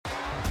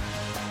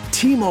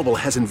T-Mobile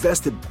has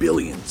invested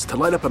billions to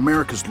light up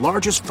America's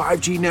largest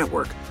 5G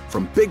network,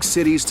 from big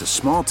cities to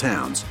small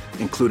towns,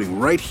 including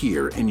right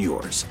here in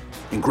yours.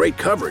 And great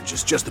coverage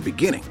is just the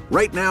beginning.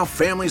 Right now,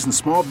 families and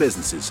small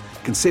businesses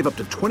can save up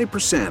to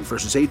 20%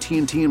 versus AT&T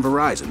and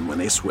Verizon when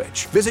they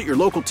switch. Visit your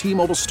local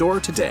T-Mobile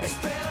store today.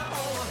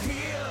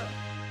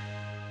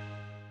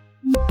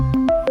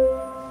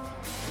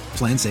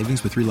 Plan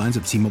savings with 3 lines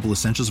of T-Mobile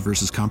Essentials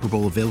versus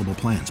comparable available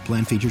plans.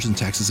 Plan features and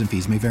taxes and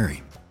fees may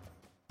vary.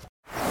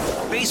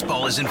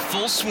 Baseball is in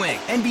full swing.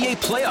 NBA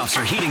playoffs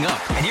are heating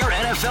up, and your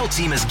NFL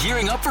team is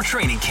gearing up for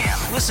training camp.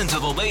 Listen to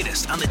the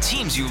latest on the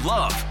teams you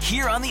love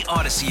here on the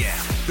Odyssey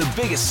app. The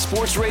biggest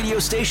sports radio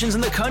stations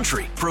in the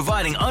country,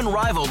 providing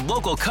unrivaled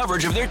local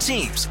coverage of their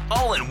teams,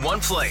 all in one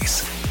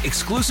place.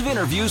 Exclusive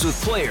interviews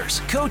with players,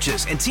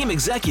 coaches, and team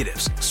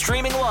executives,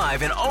 streaming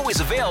live and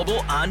always available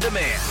on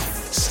demand.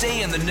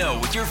 Stay in the know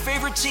with your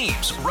favorite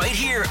teams right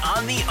here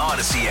on the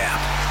Odyssey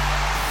app.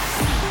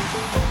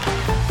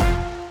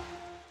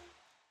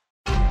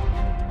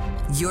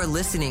 You're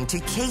listening to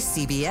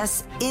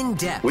KCBS In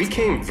Depth. We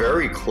came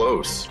very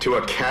close to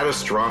a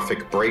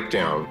catastrophic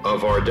breakdown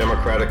of our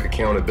democratic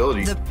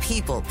accountability. The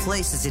people,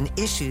 places, and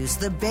issues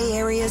the Bay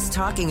Area is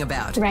talking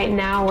about. Right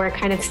now, we're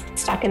kind of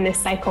stuck in this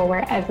cycle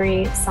where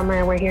every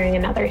summer we're hearing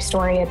another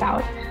story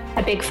about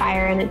a big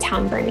fire in a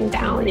town burning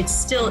down. It's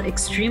still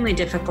extremely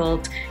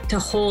difficult to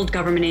hold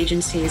government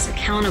agencies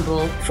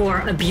accountable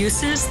for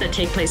abuses that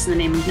take place in the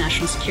name of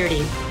national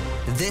security.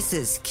 This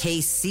is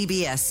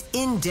KCBS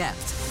In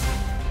Depth.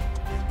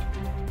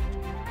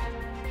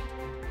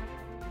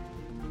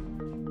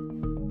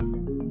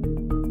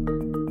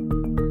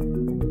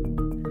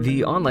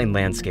 The online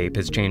landscape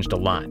has changed a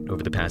lot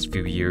over the past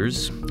few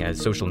years, as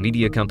social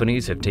media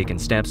companies have taken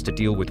steps to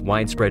deal with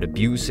widespread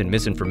abuse and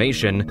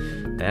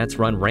misinformation that's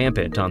run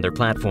rampant on their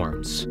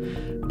platforms.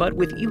 But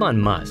with Elon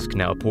Musk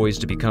now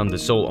poised to become the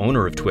sole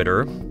owner of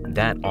Twitter,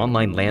 that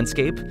online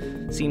landscape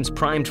seems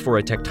primed for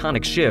a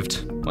tectonic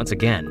shift once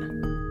again.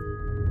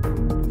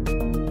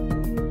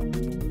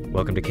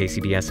 Welcome to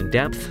KCBS In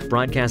Depth,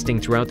 broadcasting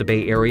throughout the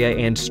Bay Area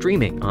and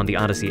streaming on the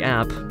Odyssey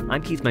app.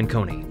 I'm Keith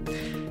Menconi.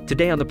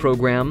 Today on the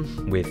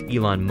program, with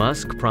Elon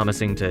Musk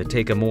promising to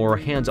take a more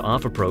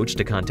hands-off approach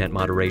to content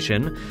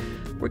moderation,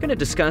 we're going to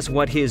discuss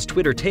what his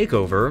Twitter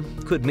takeover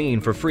could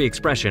mean for free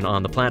expression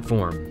on the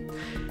platform.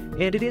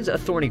 And it is a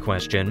thorny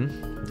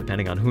question.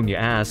 Depending on whom you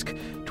ask,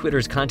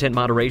 Twitter's content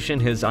moderation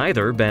has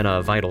either been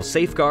a vital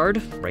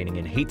safeguard, reining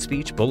in hate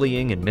speech,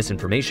 bullying, and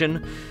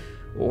misinformation,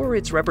 or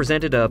it's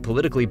represented a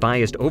politically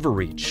biased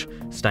overreach,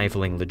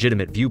 stifling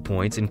legitimate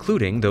viewpoints,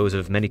 including those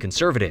of many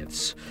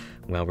conservatives.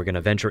 Well, we're going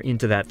to venture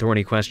into that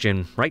thorny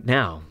question right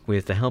now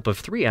with the help of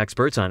 3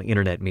 experts on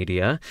internet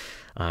media.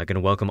 Going to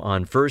welcome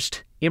on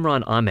first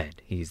Imran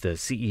Ahmed. He's the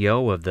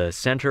CEO of the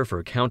Center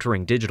for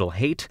Countering Digital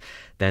Hate.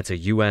 That's a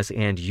U.S.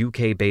 and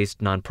UK-based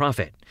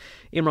nonprofit.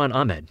 Imran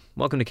Ahmed,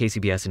 welcome to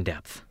KCBS In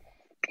Depth.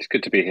 It's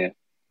good to be here.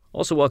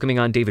 Also welcoming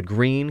on David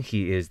Green.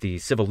 He is the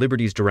Civil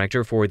Liberties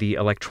Director for the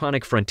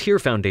Electronic Frontier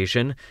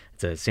Foundation.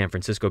 It's a San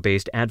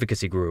Francisco-based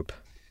advocacy group.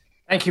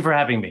 Thank you for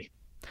having me.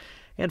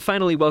 And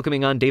finally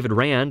welcoming on David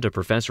Rand, a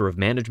professor of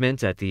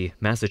management at the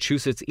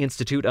Massachusetts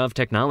Institute of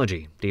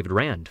Technology. David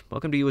Rand,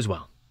 welcome to you as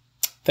well.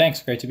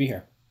 Thanks. Great to be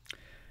here.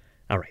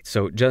 All right,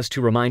 so just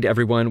to remind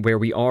everyone where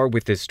we are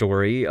with this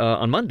story,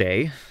 on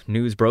Monday,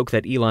 news broke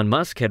that Elon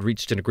Musk had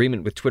reached an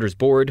agreement with Twitter's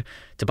board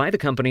to buy the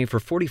company for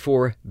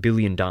 $44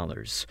 billion.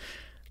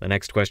 The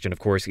next question, of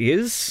course,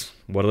 is,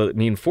 what will it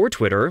mean for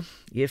Twitter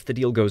if the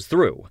deal goes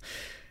through?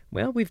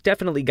 Well, we've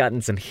definitely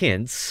gotten some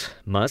hints.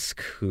 Musk,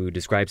 who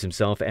describes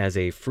himself as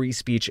a free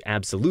speech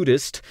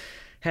absolutist,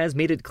 has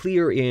made it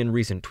clear in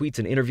recent tweets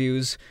and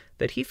interviews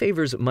that he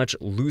favors much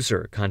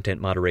looser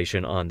content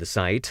moderation on the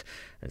site.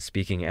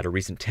 Speaking at a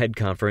recent TED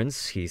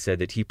conference, he said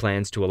that he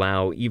plans to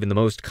allow even the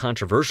most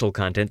controversial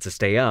content to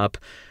stay up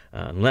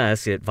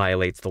unless it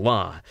violates the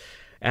law,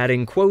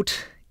 adding,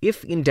 quote,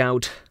 "If in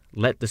doubt,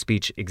 let the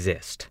speech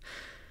exist."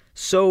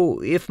 So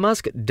if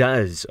Musk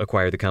does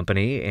acquire the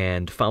company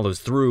and follows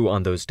through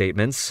on those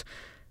statements,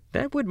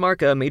 that would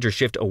mark a major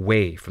shift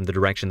away from the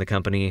direction the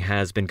company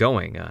has been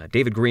going.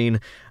 David Green,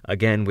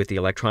 again with the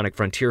Electronic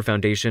Frontier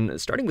Foundation,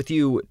 starting with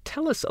you,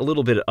 tell us a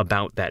little bit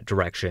about that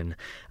direction.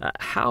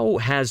 How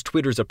has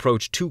Twitter's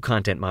approach to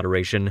content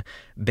moderation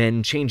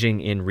been changing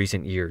in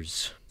recent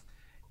years?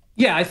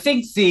 Yeah, I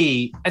think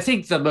the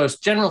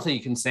most general thing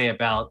you can say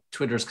about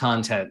Twitter's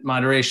content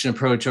moderation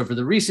approach over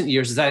the recent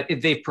years is that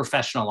they've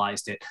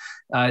professionalized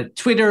it.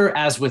 Twitter,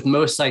 as with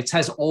most sites,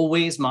 has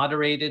always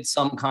moderated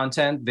some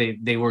content.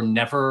 They were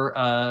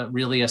never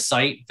really a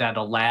site that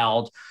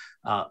allowed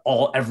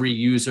every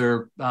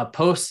user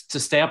post to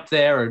stay up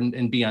there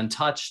and be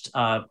untouched.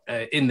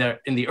 In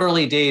the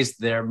early days,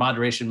 their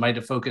moderation might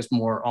have focused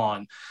more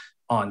on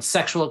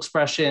sexual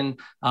expression,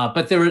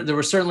 but there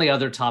were certainly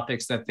other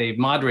topics that they've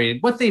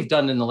moderated. What they've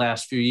done in the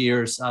last few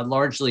years,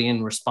 largely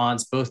in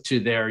response both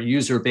to their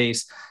user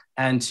base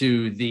and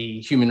to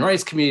the human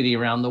rights community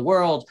around the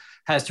world,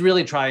 has to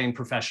really try and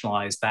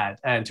professionalize that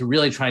and to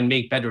really try and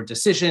make better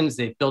decisions.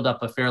 They've built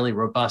up a fairly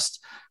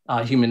robust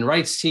human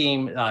rights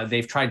team.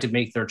 They've tried to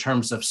make their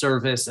terms of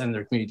service and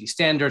their community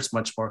standards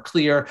much more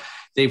clear.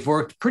 They've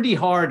worked pretty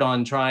hard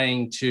on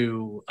trying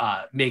to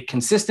make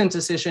consistent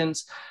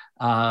decisions.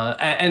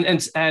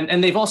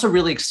 And they've also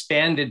really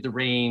expanded the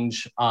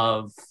range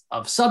of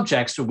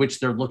subjects to which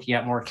they're looking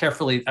at more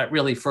carefully. That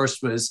really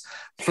first with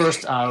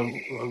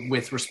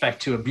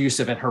respect to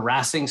abusive and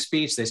harassing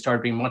speech. They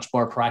started being much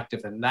more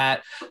proactive in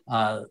that,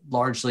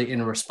 largely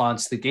in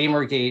response to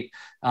Gamergate.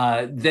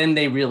 Then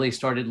they really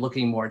started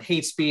looking more at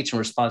hate speech in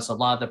response to a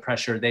lot of the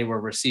pressure they were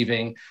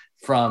receiving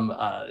from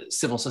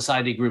civil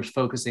society groups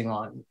focusing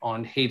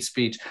on hate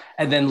speech.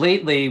 And then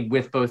lately,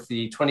 with both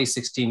the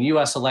 2016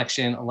 US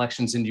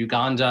elections in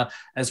Uganda,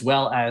 as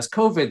well as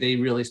COVID, they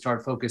really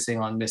start focusing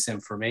on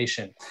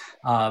misinformation.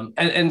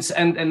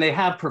 And they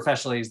have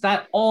professionals.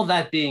 All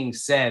that being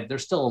said,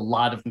 there's still a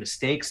lot of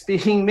mistakes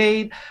being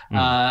made,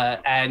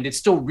 and it's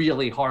still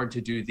really hard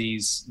to do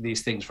these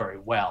things very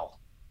well.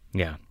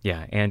 Yeah.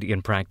 And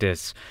in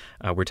practice,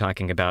 we're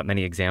talking about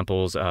many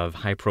examples of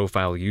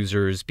high-profile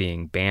users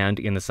being banned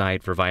in the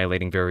site for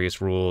violating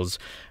various rules.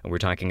 We're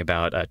talking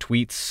about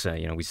tweets.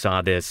 We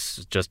saw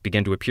this just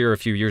begin to appear a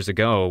few years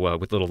ago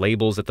with little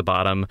labels at the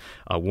bottom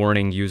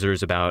warning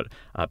users about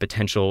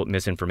potential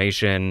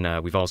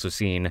misinformation. We've also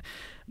seen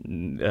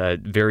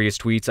various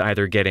tweets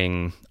either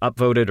getting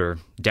upvoted or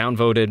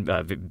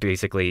downvoted,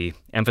 basically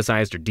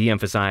emphasized or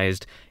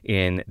de-emphasized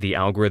in the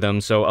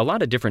algorithm. So a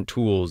lot of different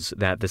tools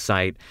that the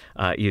site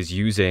is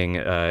using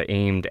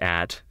aimed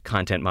at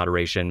content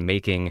moderation,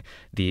 making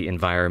the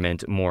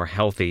environment more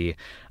healthy.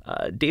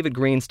 David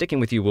Green, sticking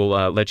with you,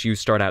 we'll let you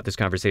start out this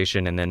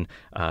conversation and then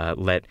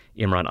let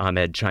Imran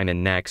Ahmed chime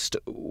in next.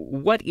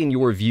 What, in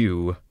your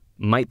view,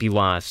 might be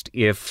lost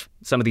if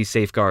some of these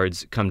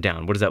safeguards come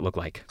down? What does that look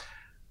like?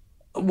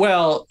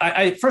 Well,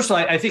 first of all,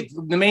 I think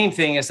the main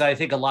thing is that I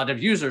think a lot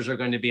of users are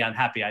going to be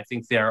unhappy. I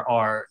think there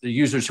are the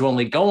users who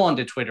only go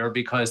onto Twitter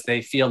because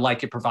they feel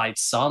like it provides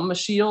some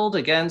shield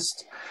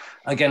against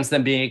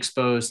them being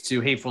exposed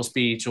to hateful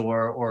speech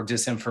or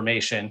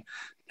disinformation.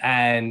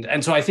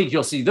 And so I think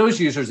you'll see those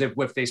users,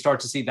 if they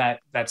start to see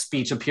that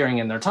speech appearing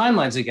in their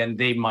timelines again,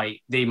 they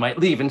might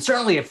leave. And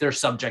certainly if they're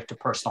subject to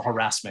personal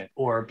harassment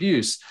or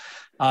abuse,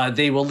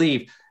 they will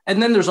leave.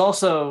 And then there's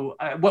also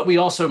what we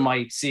also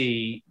might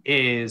see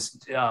is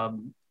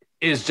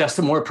just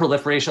a more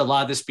proliferation. A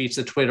lot of the speech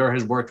that Twitter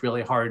has worked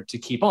really hard to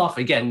keep off,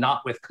 again,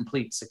 not with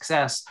complete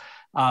success,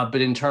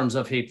 but in terms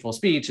of hateful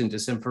speech and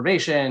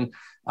disinformation,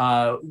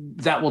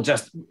 that will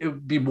just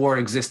be more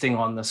existing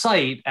on the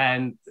site,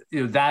 and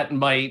that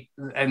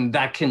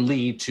can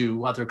lead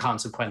to other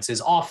consequences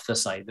off the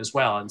site as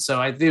well. And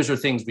so these are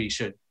things we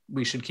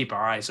should keep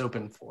our eyes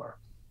open for.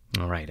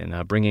 All right,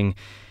 and bringing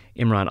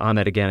Imran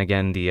Ahmed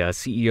again, the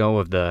CEO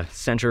of the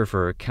Center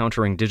for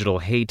Countering Digital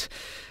Hate.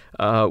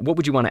 What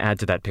would you want to add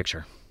to that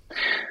picture?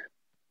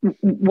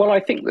 Well,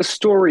 I think the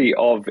story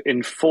of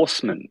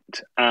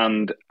enforcement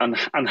and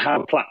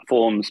how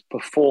platforms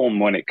perform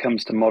when it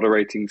comes to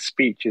moderating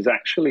speech is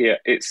actually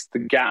it's the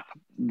gap.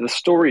 The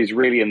story is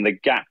really in the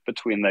gap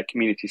between their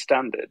community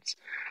standards,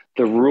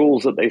 the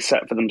rules that they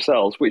set for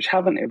themselves, which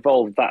haven't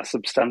evolved that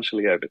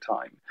substantially over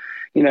time.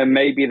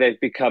 Maybe they've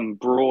become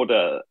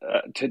broader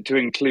to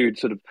include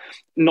sort of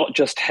not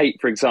just hate,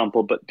 for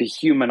example, but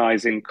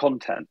dehumanizing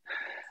content.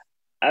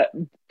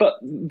 But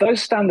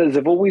those standards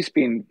have always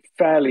been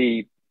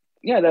fairly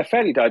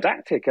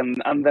didactic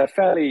and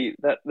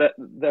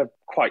they're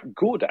quite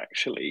good,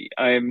 actually.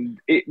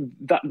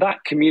 That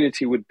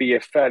community would be a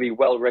fairly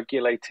well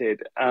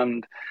regulated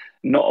and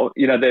not,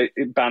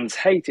 it bans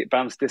hate, it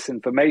bans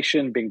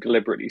disinformation being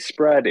deliberately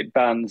spread, it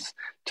bans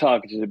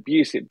targeted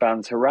abuse, it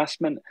bans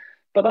harassment.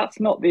 But that's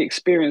not the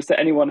experience that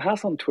anyone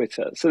has on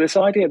Twitter. So this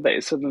idea that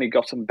it's suddenly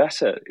gotten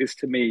better is,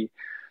 to me,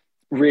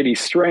 really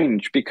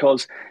strange,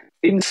 because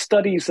in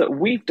studies that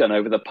we've done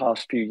over the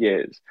past few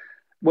years,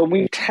 when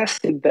we've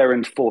tested their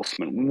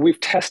enforcement, when we've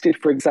tested,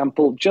 for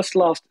example,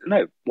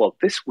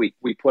 this week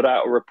we put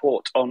out a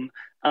report on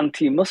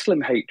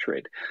anti-Muslim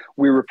hatred.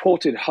 We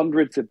reported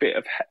hundreds of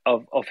bit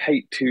of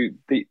hate to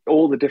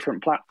all the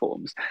different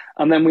platforms.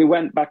 And then we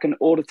went back and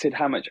audited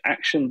how much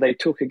action they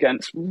took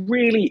against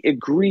really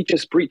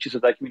egregious breaches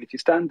of their community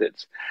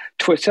standards.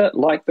 Twitter,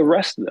 like the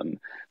rest of them,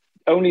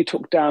 only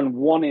took down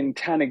 1 in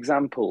 10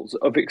 examples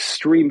of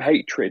extreme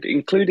hatred,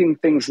 including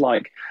things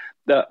like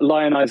the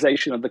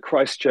lionization of the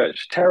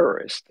Christchurch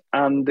terrorist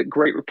and the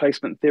Great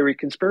Replacement Theory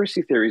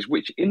conspiracy theories,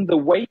 which in the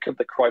wake of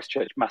the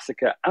Christchurch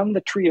massacre and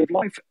the Tree of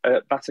Life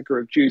massacre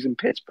of Jews in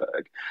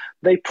Pittsburgh,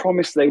 they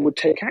promised they would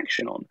take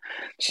action on.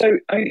 So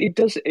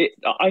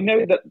I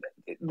know that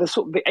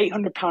the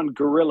 800-pound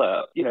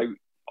gorilla,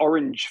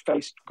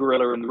 orange-faced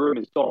gorilla in the room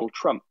is Donald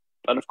Trump.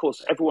 And of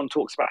course, everyone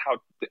talks about how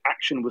the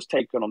action was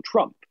taken on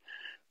Trump.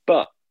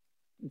 But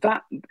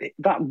that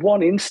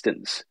one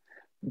instance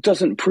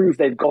doesn't prove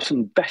they've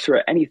gotten better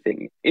at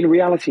anything. In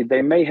reality,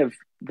 they may have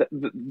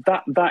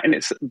that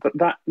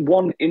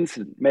one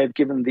incident may have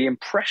given the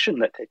impression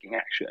they're taking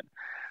action,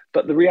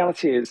 but the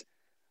reality is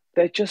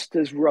they're just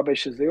as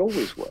rubbish as they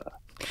always were.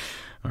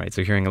 All right,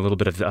 so hearing a little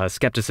bit of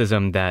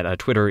skepticism that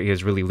Twitter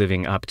is really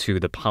living up to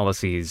the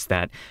policies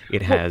that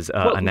it has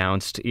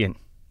announced.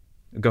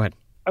 Go ahead.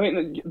 I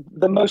mean,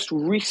 the most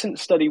recent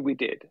study we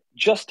did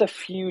just a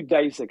few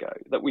days ago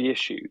that we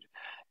issued,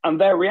 and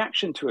their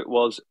reaction to it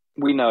was,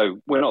 we know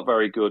we're not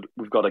very good,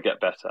 we've got to get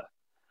better.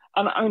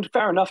 And I mean,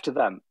 fair enough to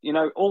them,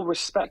 all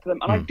respect to them.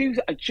 And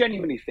I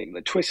genuinely think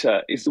that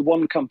Twitter is the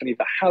one company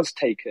that has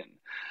taken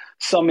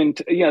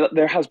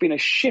there has been a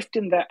shift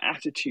in their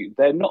attitude.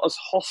 They're not as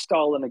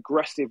hostile and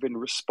aggressive in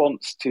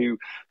response to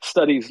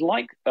studies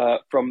like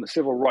from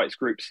civil rights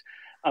groups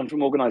and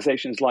from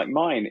organizations like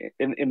mine.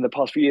 In the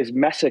past few years,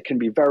 Meta can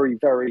be very,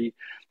 very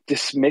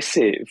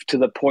dismissive to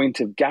the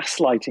point of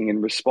gaslighting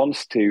in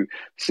response to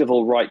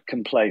civil rights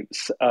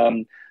complaints.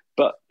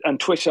 And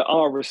Twitter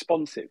are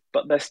responsive,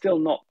 but they're still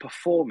not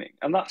performing.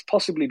 And that's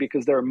possibly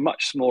because they're a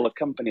much smaller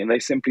company and they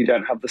simply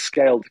don't have the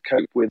scale to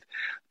cope with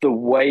the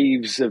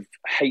waves of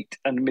hate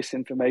and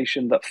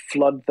misinformation that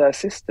flood their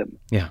system.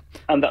 Yeah.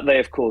 And that they,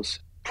 of course,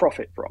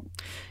 profit from.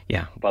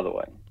 Yeah. By the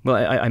way. Well,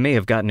 I may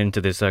have gotten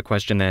into this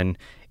question then,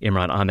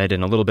 Imran Ahmed,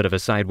 in a little bit of a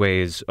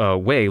sideways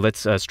way.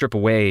 Let's strip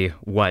away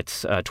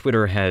what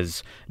Twitter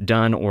has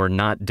done or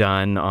not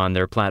done on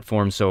their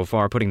platform so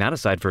far. Putting that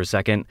aside for a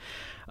second,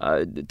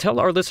 tell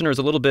our listeners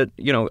a little bit,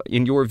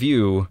 in your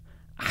view,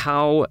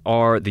 how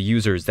are the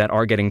users that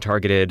are getting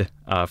targeted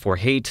for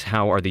hate?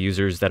 How are the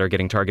users that are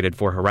getting targeted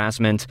for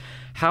harassment?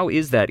 How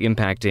is that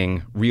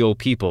impacting real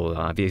people?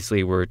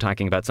 Obviously, we're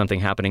talking about something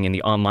happening in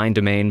the online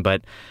domain,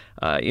 but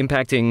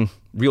impacting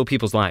real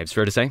people's lives,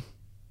 fair to say?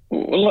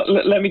 Well,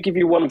 let me give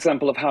you one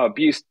example of how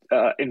abuse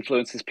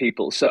influences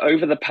people. So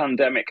over the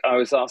pandemic, I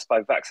was asked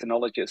by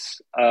vaccinologists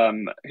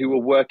who were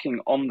working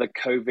on the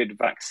COVID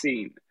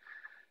vaccine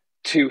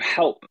to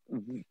help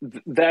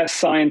their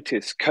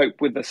scientists cope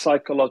with the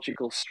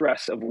psychological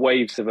stress of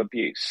waves of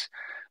abuse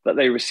that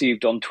they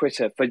received on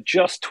Twitter for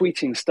just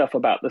tweeting stuff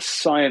about the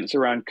science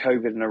around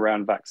COVID and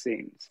around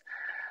vaccines.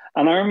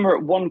 And I remember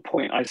at one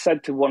point I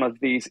said to one of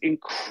these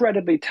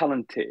incredibly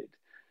talented,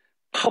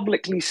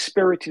 publicly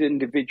spirited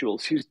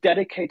individuals who's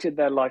dedicated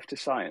their life to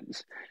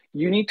science,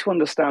 you need to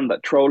understand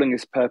that trolling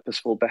is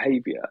purposeful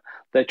behavior.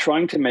 They're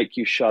trying to make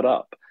you shut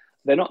up.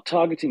 They're not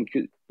targeting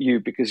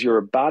you because you're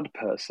a bad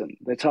person.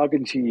 They're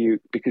targeting you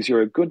because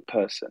you're a good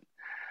person.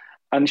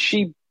 And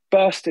she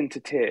burst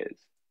into tears.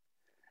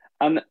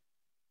 And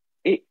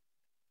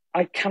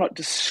I cannot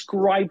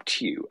describe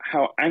to you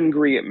how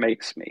angry it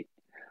makes me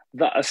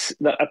that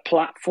a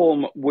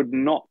platform would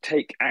not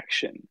take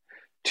action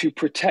to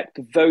protect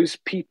those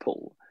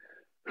people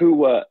who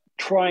were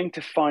trying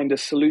to find a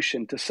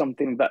solution to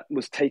something that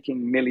was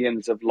taking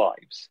millions of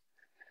lives.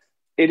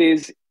 It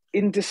is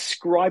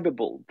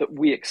indescribable that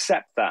we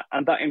accept that,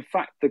 and that in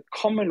fact the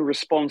common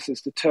response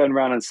is to turn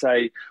around and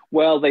say,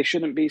 well, they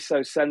shouldn't be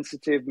so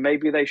sensitive,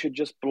 maybe they should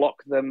just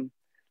block them.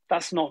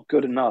 That's not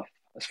good enough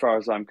as far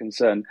as I'm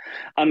concerned.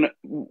 And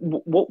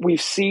what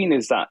we've seen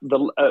is that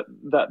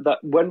that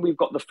when we've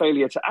got the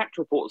failure to act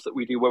reports that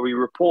we do, where we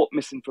report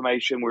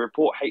misinformation, we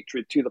report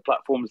hatred to the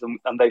platforms,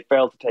 and they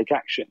fail to take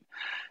action,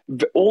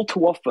 all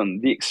too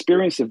often the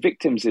experience of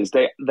victims is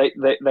they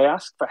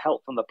ask for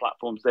help from the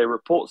platforms, they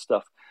report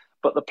stuff,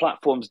 but the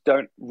platforms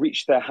don't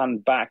reach their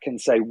hand back and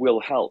say,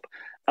 we'll help.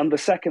 And the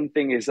second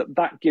thing is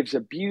that gives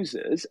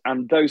abusers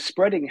and those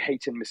spreading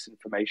hate and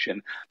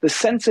misinformation the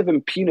sense of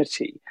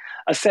impunity,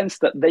 a sense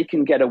that they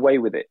can get away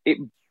with it. It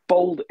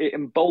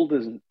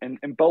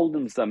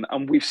emboldens them,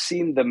 and we've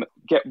seen them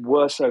get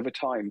worse over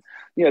time.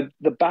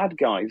 The bad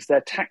guys,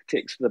 their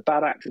tactics, the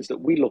bad actors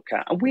that we look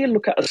at, and we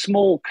look at a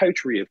small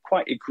coterie of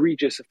quite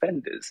egregious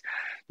offenders,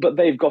 but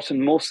they've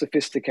gotten more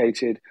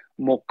sophisticated,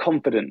 more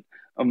confident,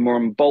 and more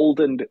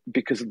emboldened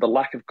because of the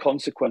lack of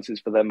consequences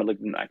for their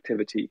malignant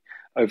activity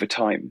over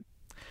time.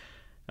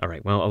 All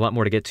right, well, a lot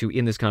more to get to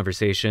in this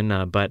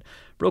conversation, but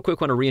real quick,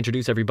 want to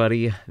reintroduce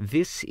everybody.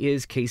 This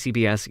is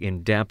KCBS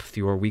In Depth,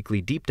 your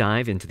weekly deep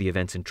dive into the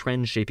events and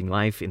trends shaping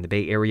life in the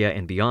Bay Area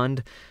and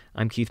beyond.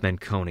 I'm Keith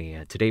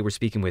Menconi. Today we're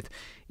speaking with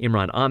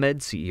Imran Ahmed,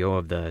 CEO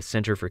of the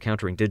Center for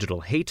Countering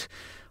Digital Hate.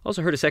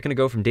 Also heard a second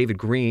ago from David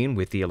Green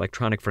with the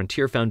Electronic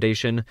Frontier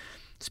Foundation,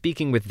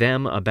 speaking with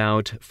them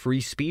about free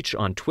speech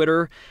on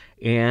Twitter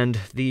and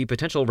the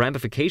potential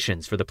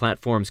ramifications for the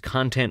platform's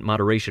content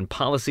moderation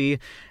policy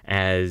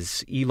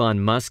as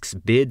Elon Musk's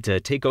bid to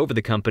take over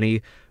the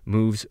company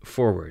moves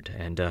forward.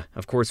 And,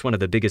 of course, one of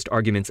the biggest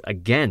arguments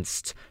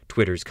against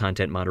Twitter's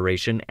content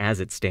moderation as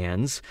it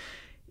stands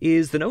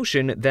is the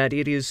notion that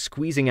it is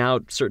squeezing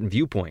out certain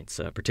viewpoints,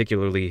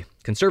 particularly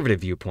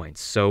conservative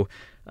viewpoints. So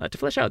to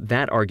flesh out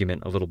that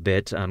argument a little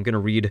bit, I'm going to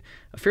read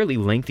a fairly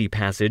lengthy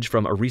passage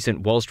from a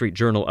recent Wall Street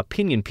Journal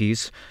opinion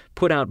piece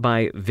put out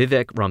by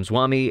Vivek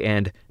Ramaswamy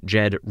and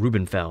Jed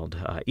Rubenfeld.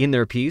 In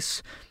their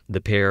piece, the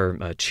pair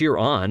cheer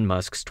on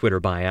Musk's Twitter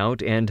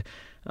buyout and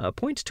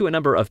point to a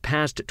number of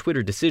past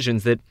Twitter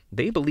decisions that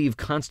they believe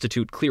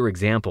constitute clear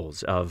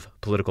examples of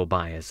political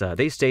bias.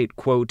 They state,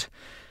 quote,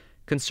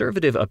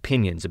 "Conservative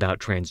opinions about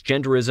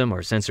transgenderism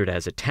are censored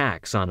as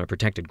attacks on a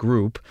protected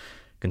group.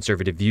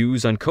 Conservative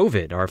views on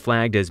COVID are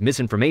flagged as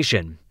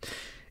misinformation.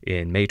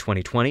 In May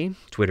 2020,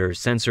 Twitter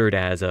censored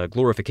as a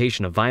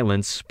glorification of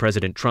violence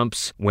President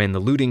Trump's "when the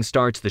looting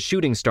starts, the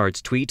shooting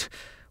starts" tweet,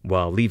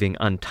 while leaving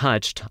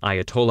untouched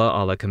Ayatollah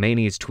Ali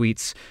Khamenei's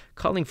tweets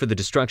calling for the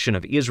destruction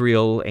of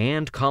Israel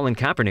and Colin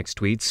Kaepernick's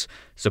tweets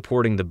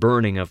supporting the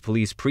burning of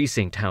police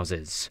precinct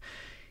houses.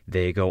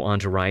 They go on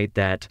to write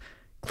that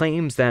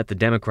claims that the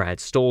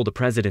Democrats stole the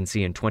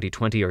presidency in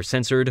 2020 are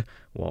censored,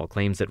 while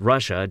claims that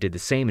Russia did the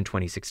same in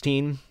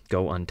 2016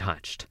 go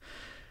untouched.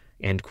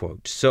 End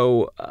quote.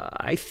 So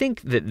I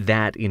think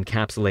that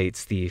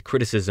encapsulates the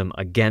criticism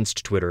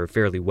against Twitter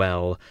fairly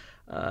well.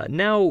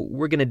 Now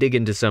we're going to dig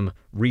into some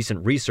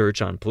recent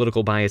research on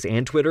political bias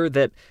and Twitter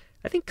that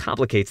I think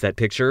complicates that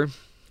picture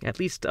at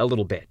least a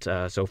little bit.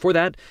 So for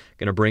that,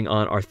 going to bring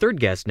on our third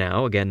guest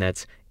now. Again,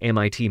 that's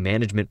MIT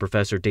management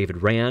professor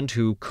David Rand,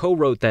 who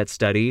co-wrote that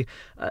study.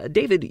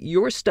 David,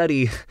 your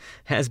study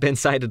has been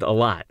cited a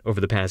lot over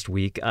the past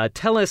week.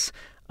 Tell us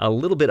a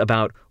little bit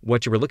about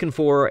what you were looking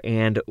for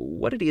and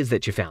what it is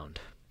that you found.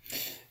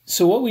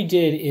 So what we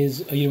did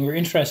is, we're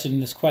interested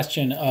in this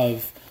question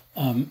of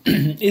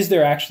is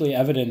there actually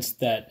evidence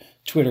that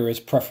Twitter is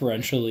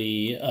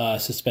preferentially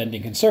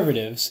suspending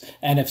conservatives?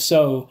 And if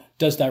so,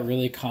 does that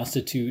really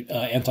constitute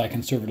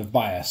anti-conservative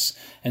bias?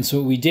 And so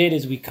what we did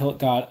is we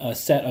got a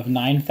set of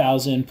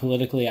 9,000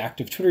 politically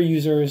active Twitter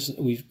users.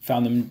 We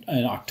found them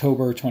in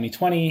October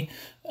 2020.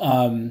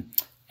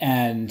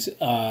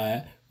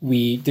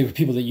 There were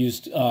people that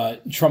used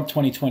Trump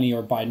 2020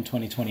 or Biden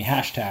 2020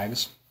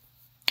 hashtags.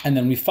 And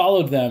then we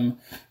followed them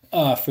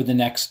for the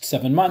next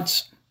 7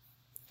 months.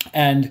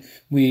 And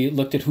we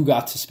looked at who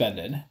got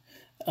suspended.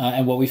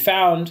 And what we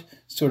found,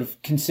 sort of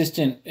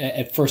consistent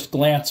at first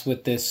glance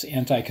with this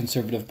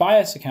anti-conservative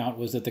bias account,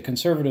 was that the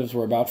conservatives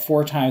were about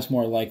 4 times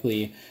more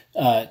likely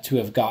to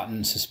have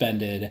gotten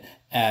suspended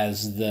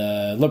as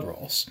the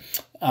liberals.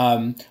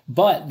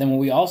 But then what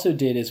we also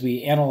did is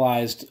we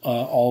analyzed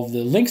all of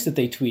the links that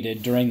they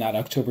tweeted during that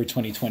October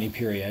 2020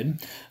 period.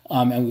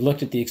 And we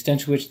looked at the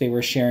extent to which they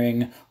were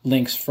sharing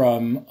links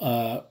from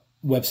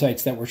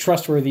websites that were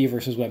trustworthy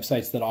versus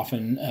websites that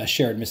often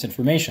shared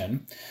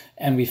misinformation.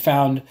 And we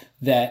found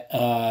that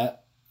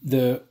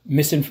the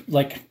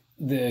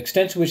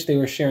extent to which they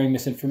were sharing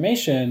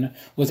misinformation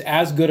was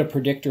as good a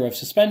predictor of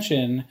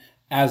suspension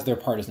as their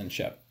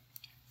partisanship.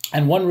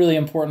 And one really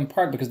important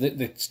part, because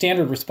the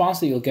standard response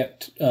that you'll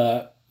get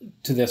to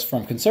this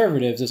from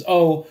conservatives is,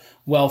 oh,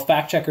 well,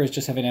 fact checkers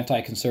just have an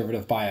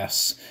anti-conservative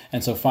bias.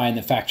 And so fine,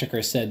 the fact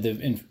checkers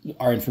said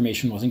our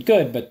information wasn't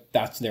good, but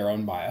that's their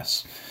own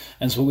bias.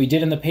 And so what we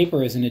did in the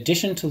paper is, in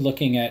addition to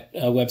looking at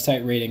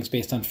website ratings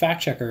based on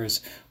fact checkers,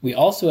 we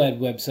also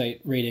had website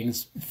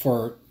ratings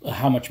for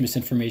how much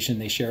misinformation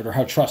they shared or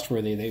how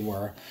trustworthy they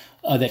were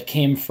that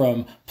came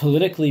from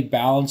politically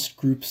balanced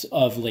groups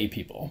of lay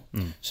people.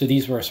 So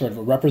these were sort of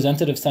a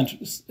representative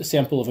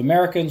sample of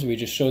Americans. We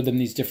just showed them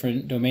these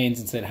different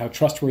domains and said, how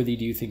trustworthy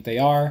do you think they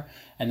are?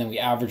 And then we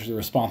averaged the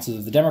responses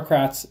of the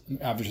Democrats,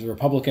 averaged the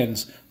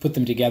Republicans, put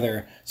them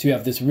together. So you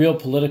have this real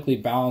politically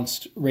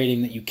balanced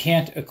rating that you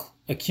can't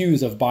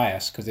accuse of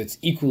bias because it's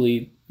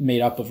equally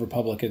made up of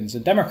Republicans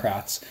and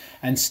Democrats.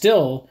 And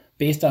still,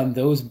 based on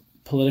those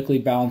politically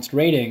balanced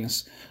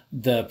ratings,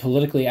 the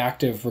politically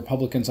active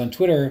Republicans on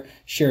Twitter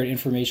shared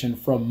information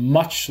from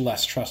much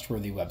less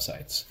trustworthy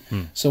websites.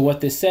 So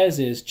what this says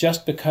is,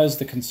 just because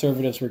the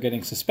conservatives were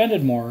getting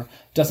suspended more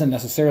doesn't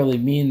necessarily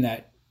mean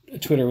that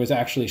Twitter was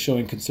actually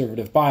showing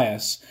conservative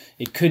bias.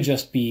 It could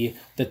just be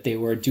that they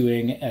were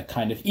doing a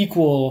kind of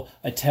equal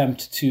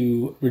attempt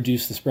to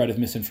reduce the spread of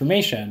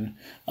misinformation,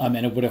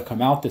 and it would have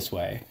come out this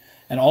way.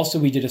 And also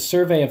we did a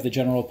survey of the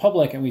general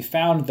public, and we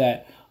found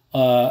that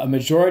a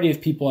majority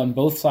of people on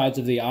both sides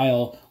of the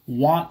aisle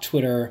want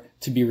Twitter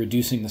to be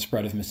reducing the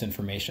spread of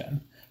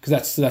misinformation.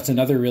 Because that's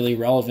another really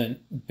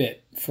relevant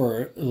bit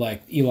for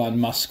like Elon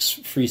Musk's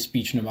free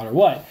speech no matter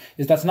what,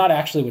 is that's not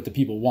actually what the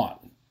people want.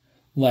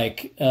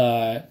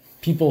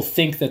 People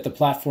think that the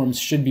platforms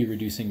should be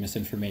reducing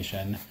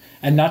misinformation,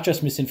 and not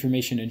just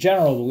misinformation in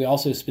general, but we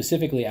also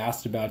specifically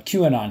asked about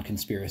QAnon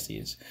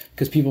conspiracies,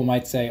 because people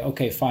might say,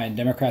 okay, fine,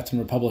 Democrats and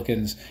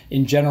Republicans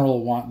in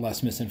general want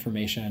less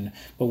misinformation,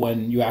 but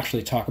when you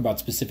actually talk about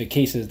specific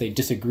cases, they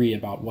disagree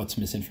about what's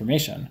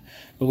misinformation.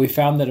 But we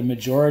found that a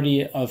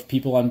majority of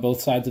people on both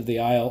sides of the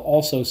aisle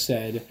also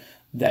said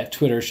that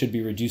Twitter should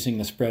be reducing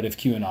the spread of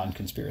QAnon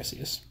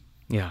conspiracies.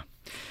 Yeah.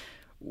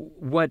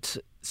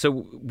 So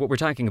what we're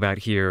talking about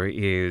here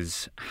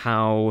is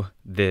how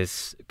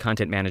this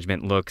content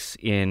management looks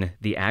in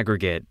the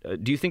aggregate.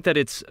 Do you think that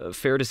it's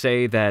fair to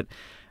say that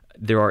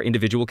there are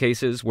individual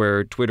cases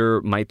where Twitter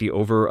might be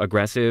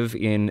over-aggressive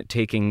in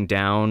taking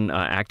down,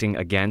 acting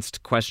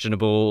against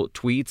questionable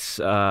tweets?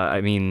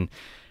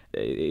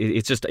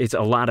 It's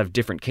a lot of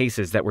different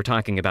cases that we're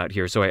talking about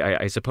here. So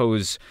I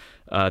suppose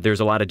there's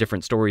a lot of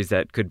different stories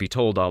that could be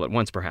told all at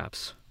once,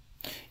 perhaps.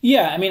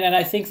 Yeah, and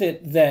I think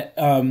that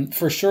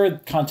for sure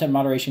content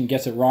moderation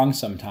gets it wrong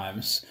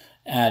sometimes.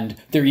 And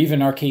there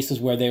even are cases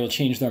where they will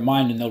change their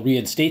mind and they'll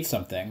reinstate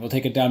something. They'll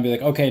take it down and be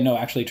like, okay, no,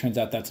 actually, it turns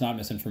out that's not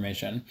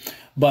misinformation.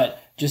 But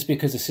just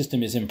because the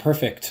system is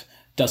imperfect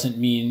doesn't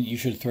mean you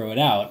should throw it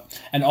out,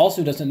 and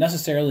also doesn't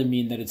necessarily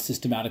mean that it's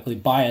systematically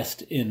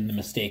biased in the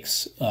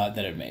mistakes that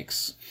it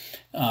makes.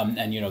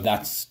 And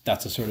that's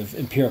a sort of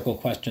empirical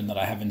question that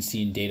I haven't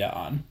seen data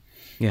on.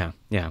 Yeah.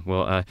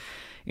 Well,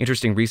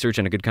 interesting research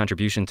and a good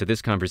contribution to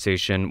this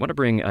conversation. I want to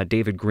bring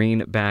David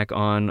Green back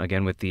on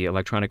again with the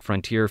Electronic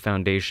Frontier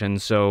Foundation.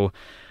 So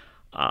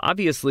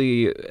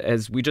obviously,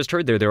 as we just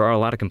heard there are a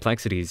lot of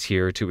complexities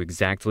here to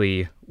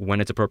exactly when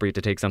it's appropriate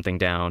to take something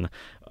down,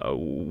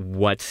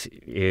 what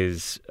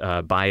is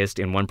biased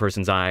in one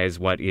person's eyes,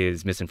 what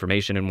is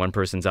misinformation in one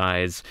person's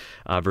eyes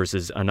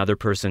versus another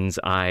person's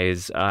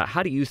eyes.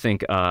 How do you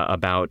think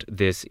about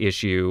this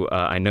issue?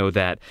 I know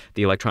that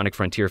the Electronic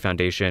Frontier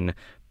Foundation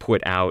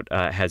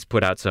has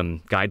put out some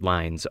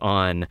guidelines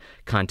on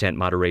content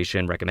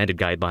moderation, recommended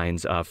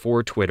guidelines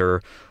for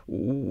Twitter.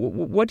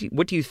 What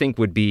do you think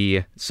would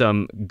be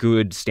some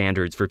good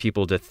standards for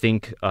people to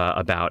think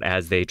about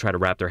as they try to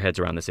wrap their heads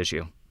around this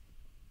issue?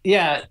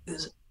 Yeah.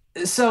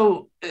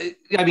 So,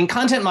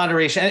 content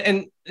moderation,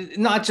 and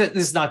this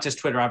is not just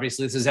Twitter,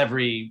 obviously, this is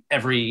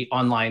every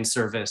online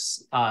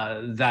service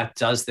that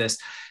does this.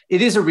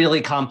 It is a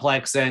really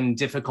complex and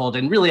difficult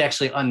and really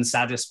actually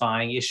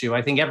unsatisfying issue.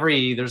 I think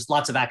there's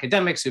lots of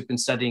academics who've been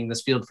studying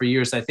this field for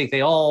years. I think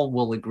they all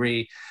will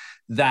agree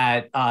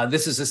that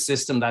this is a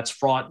system that's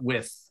fraught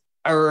with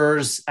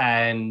errors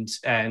and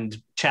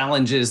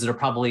challenges that are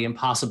probably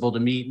impossible to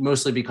meet,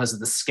 mostly because of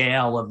the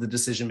scale of the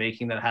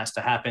decision-making that has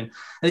to happen.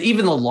 And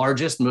even the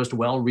largest, most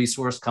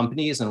well-resourced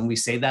companies, and when we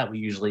say that, we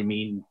usually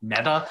mean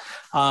Meta,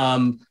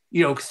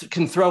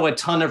 can throw a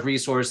ton of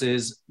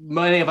resources.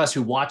 Many of us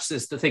who watch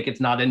this to think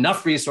it's not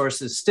enough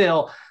resources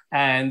still,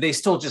 and they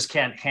still just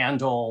can't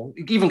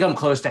even come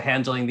close to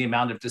handling the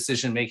amount of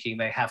decision-making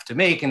they have to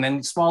make. And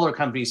then smaller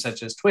companies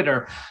such as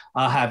Twitter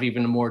have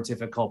even a more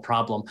difficult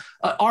problem.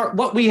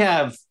 What we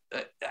have,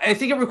 I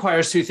think it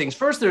requires two things.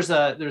 First,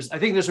 I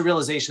think there's a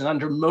realization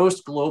under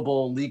most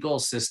global legal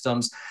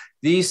systems,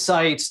 these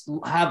sites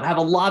have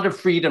a lot of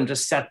freedom to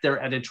set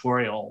their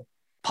editorial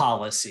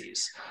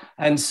policies.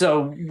 And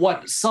so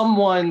what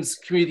someone's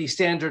community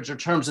standards or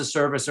terms of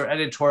service or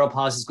editorial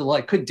policies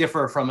could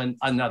differ from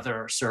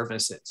another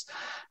service's.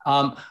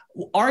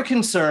 Our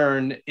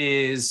concern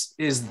is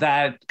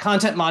that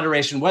content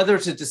moderation, whether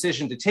it's a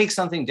decision to take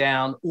something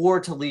down or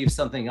to leave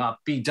something up,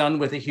 be done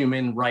with a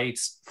human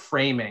rights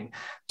framing,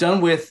 done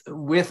with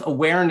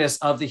awareness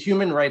of the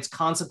human rights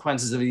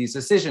consequences of these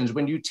decisions.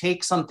 When you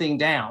take something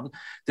down,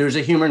 there's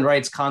a human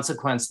rights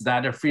consequence to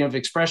that, a freedom of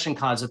expression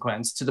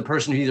consequence to the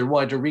person who either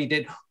wanted to read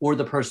it or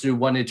the person who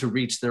wanted to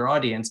reach their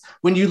audience.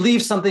 When you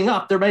leave something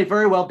up, there may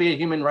very well be a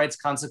human rights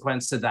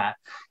consequence to that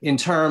in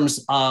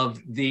terms of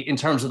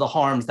the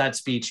harms that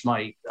speech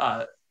might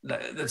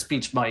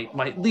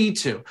lead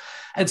to.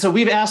 And so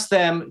we've asked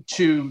them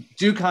to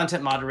do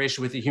content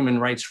moderation with the human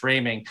rights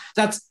framing.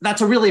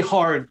 That's a really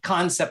hard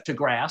concept to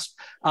grasp.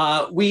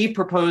 We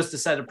proposed a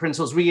set of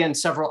principles. We and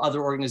several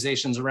other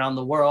organizations around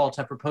the world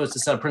have proposed a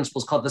set of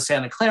principles called the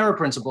Santa Clara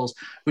Principles,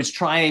 which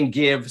try and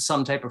give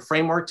some type of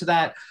framework to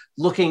that,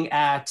 looking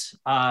at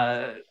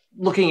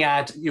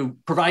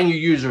providing your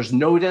users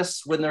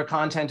notice when their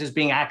content is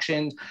being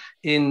actioned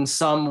in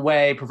some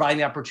way, providing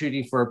the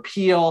opportunity for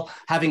appeal,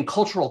 having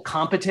cultural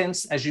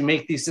competence as you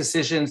make these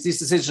decisions. These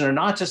decisions are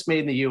not just made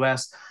in the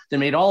US, they're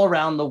made all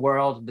around the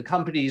world. The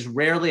companies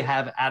rarely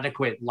have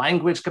adequate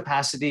language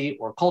capacity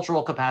or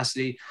cultural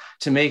capacity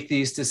to make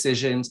these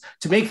decisions,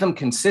 to make them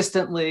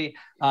consistently,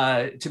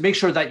 to make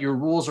sure that your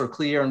rules are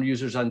clear and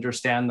users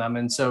understand them.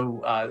 And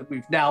so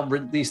we've now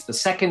released the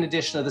second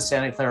edition of the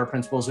Santa Clara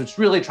Principles, which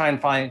really try and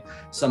find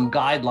some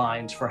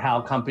guidelines for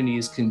how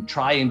companies can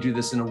try and do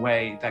this in a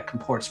way that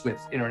comports with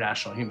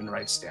international human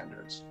rights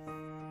standards.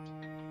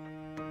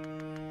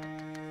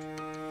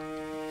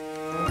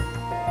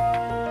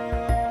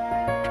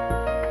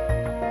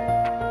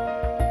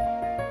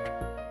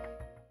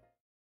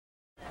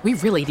 We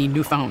really need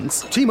new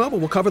phones. T-Mobile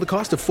will cover the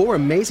cost of 4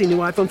 amazing new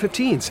iPhone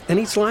 15s, and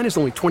each line is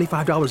only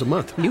 $25 a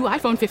month. New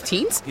iPhone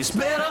 15s? It's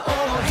better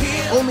over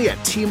here. Only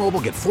at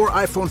T-Mobile, get 4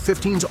 iPhone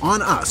 15s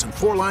on us and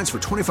 4 lines for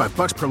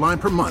 $25 per line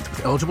per month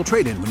with eligible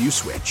trade-in when you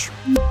switch.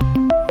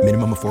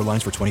 Minimum of 4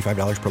 lines for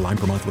 $25 per line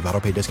per month with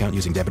autopay discount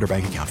using debit or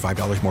bank account.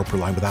 $5 more per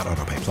line without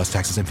autopay, plus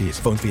taxes and fees.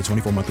 Phone fee at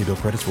 24 monthly bill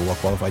credits for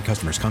well-qualified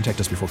customers. Contact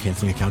us before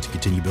canceling account to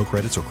continue bill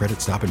credits or credit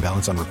stop and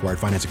balance on required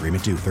finance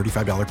agreement due.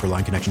 $35 per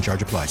line connection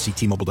charge applies. See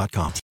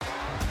T-Mobile.com.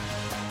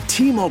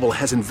 T-Mobile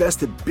has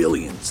invested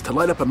billions to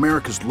light up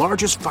America's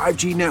largest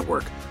 5G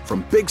network,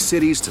 from big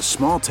cities to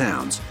small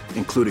towns,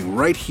 including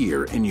right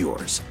here in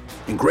yours.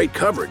 And great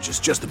coverage is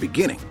just the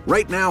beginning.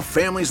 Right now,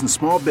 families and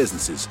small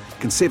businesses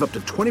can save up to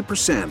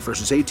 20%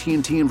 versus AT&T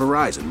and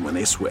Verizon when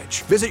they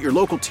switch. Visit your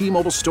local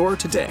T-Mobile store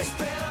today.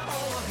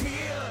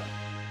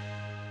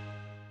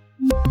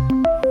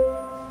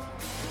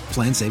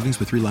 Plan savings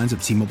with 3 lines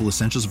of T-Mobile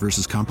Essentials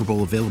versus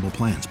comparable available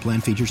plans.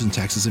 Plan features and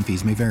taxes and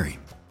fees may vary.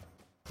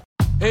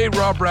 Hey,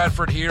 Rob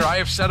Bradford here. I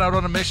have set out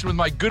on a mission with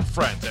my good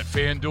friends at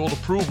FanDuel to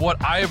prove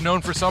what I have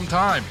known for some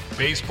time.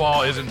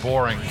 Baseball isn't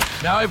boring.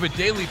 Now I have a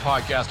daily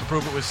podcast to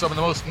prove it with some of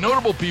the most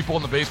notable people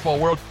in the baseball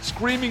world,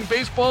 screaming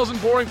baseball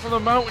isn't boring from the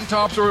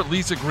mountaintops, or at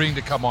least agreeing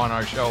to come on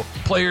our show.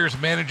 Players,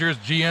 managers,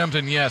 GMs,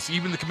 and yes,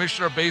 even the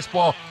commissioner of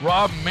baseball,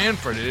 Rob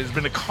Manfred. It has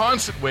been a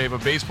constant wave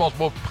of baseball's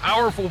most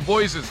powerful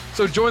voices.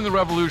 So join the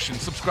revolution.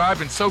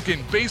 Subscribe and soak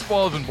in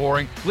Baseball Isn't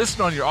Boring.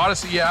 Listen on your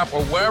Odyssey app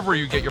or wherever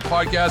you get your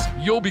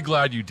podcasts. You'll be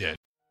glad you did.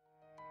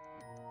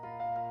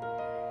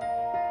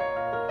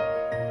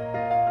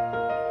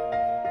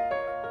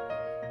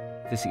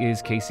 This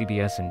is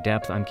KCBS In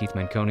Depth. I'm Keith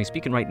Manconi,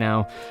 speaking right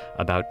now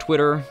about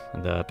Twitter,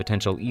 the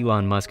potential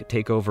Elon Musk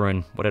takeover,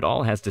 and what it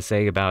all has to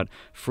say about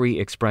free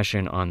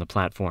expression on the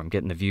platform.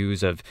 Getting the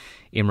views of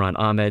Imran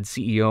Ahmed,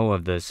 CEO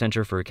of the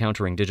Center for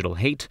Countering Digital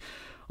Hate.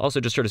 Also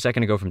just heard a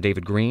second ago from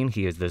David Green.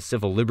 He is the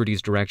Civil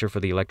Liberties Director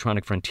for the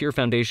Electronic Frontier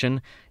Foundation,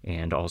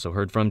 and also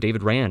heard from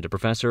David Rand, a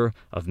professor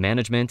of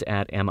management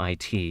at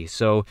MIT.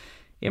 So,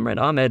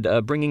 Imran Ahmed,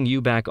 bringing you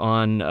back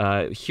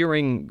on,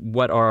 hearing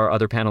what our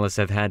other panelists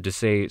have had to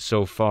say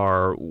so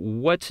far,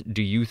 what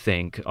do you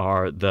think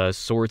are the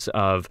sorts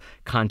of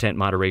content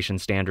moderation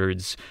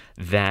standards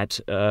that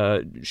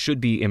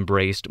should be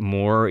embraced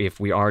more if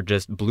we are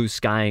just blue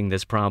skying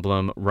this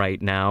problem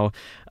right now?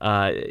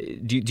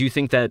 Do you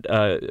think that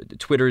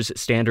Twitter's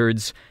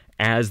standards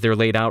as they're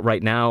laid out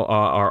right now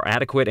are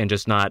adequate and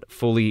just not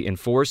fully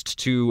enforced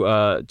to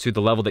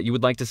the level that you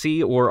would like to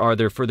see, or are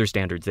there further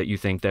standards that you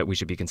think that we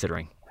should be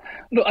considering?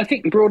 Look, I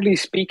think broadly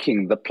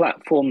speaking, the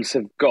platforms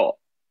have got,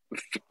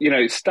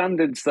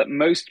 standards that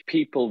most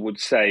people would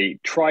say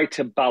try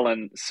to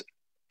balance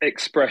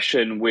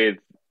expression with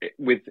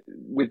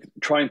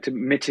trying to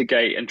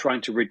mitigate and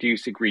trying to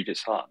reduce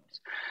egregious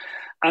harms.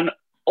 And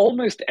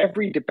almost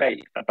every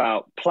debate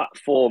about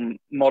platform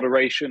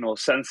moderation or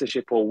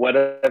censorship or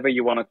whatever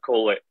you want to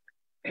call it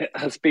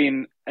has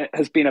been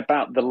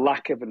about the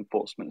lack of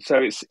enforcement. So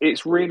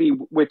it's really,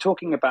 we're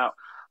talking about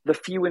the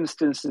few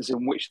instances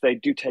in which they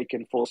do take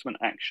enforcement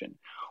action.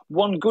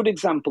 One good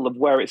example of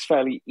where it's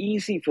fairly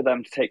easy for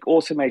them to take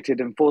automated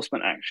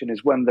enforcement action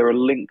is when there are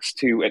links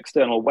to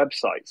external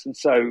websites. And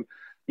so,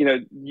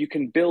 you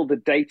can build a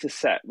data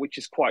set which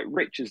is quite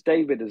rich, as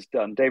David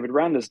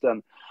Rand has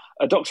done,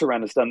 Dr.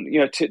 Rand has done,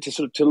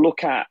 to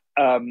look at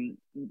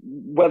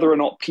whether or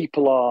not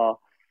people are,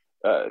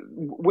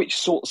 which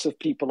sorts of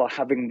people are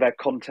having their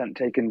content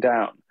taken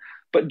down.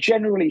 But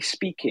generally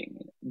speaking,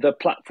 the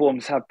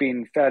platforms have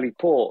been fairly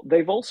poor.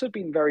 They've also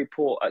been very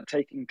poor at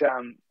taking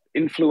down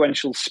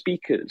influential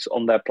speakers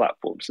on their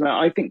platforms. Now,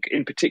 I think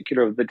in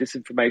particular of the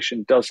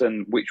Disinformation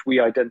Dozen, which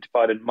we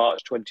identified in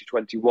March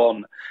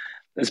 2021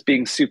 as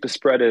being super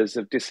spreaders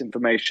of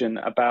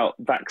disinformation about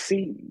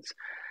vaccines.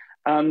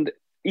 And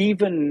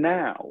even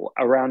now,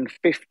 around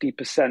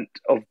 50%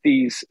 of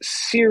these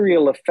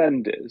serial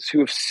offenders who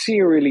have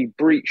serially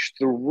breached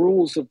the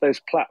rules of those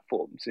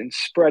platforms in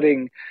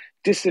spreading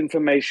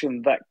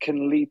disinformation that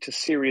can lead to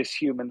serious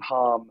human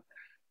harm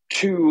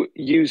to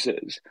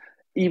users,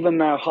 even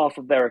now half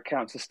of their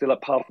accounts are still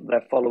up, half of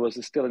their followers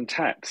are still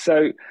intact.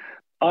 So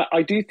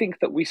I do think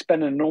that we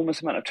spend an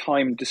enormous amount of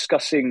time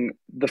discussing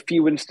the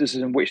few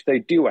instances in which they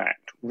do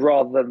act,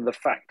 rather than the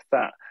fact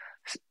that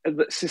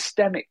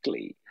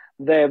systemically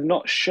they have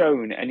not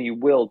shown any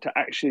will to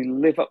actually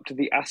live up to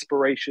the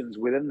aspirations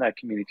within their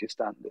community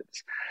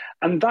standards.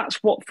 And that's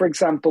what, for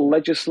example,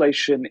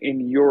 legislation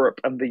in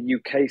Europe and the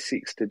UK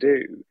seeks to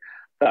do,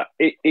 that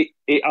it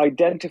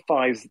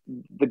identifies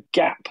the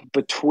gap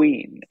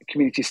between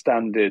community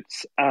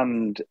standards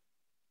and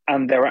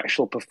their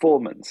actual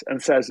performance,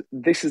 and says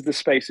this is the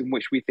space in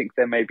which we think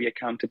there may be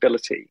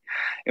accountability,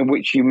 in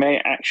which you may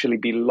actually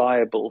be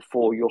liable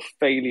for your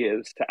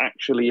failures to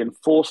actually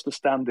enforce the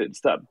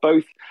standards that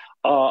both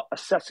are a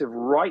set of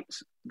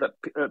rights,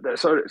 a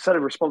set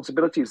of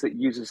responsibilities that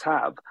users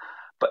have,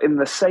 but in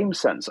the same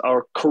sense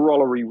are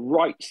corollary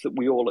rights that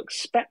we all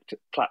expect at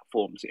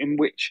platforms, in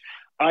which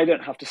I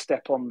don't have to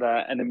step on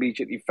there and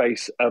immediately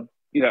face a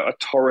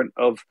torrent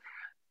of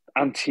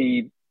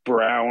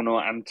anti-brown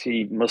or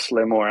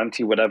anti-Muslim or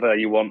anti-whatever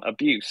you want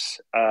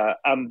abuse,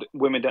 and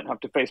women don't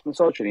have to face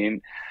misogyny,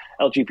 and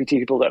LGBT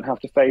people don't have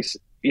to face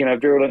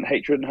virulent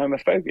hatred and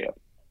homophobia.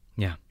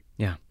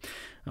 Yeah.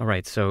 All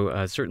right.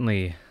 So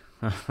certainly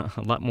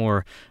a lot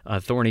more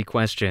thorny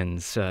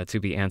questions to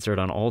be answered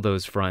on all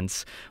those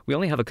fronts. We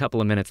only have a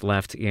couple of minutes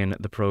left in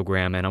the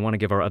program, and I want to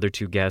give our other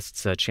two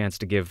guests a chance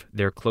to give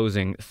their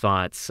closing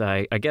thoughts.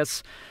 I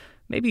guess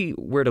maybe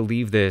where to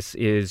leave this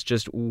is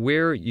just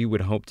where you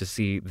would hope to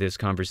see this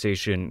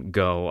conversation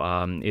go.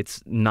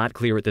 It's not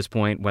clear at this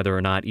point whether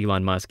or not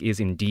Elon Musk is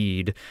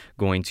indeed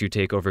going to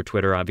take over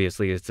Twitter.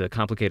 Obviously, it's a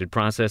complicated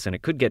process, and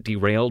it could get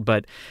derailed,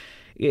 but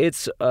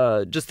it's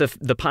just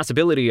the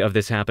possibility of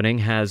this happening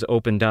has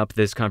opened up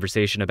this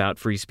conversation about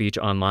free speech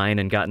online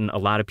and gotten a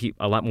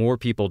lot more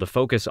people to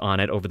focus on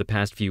it over the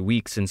past few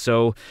weeks. And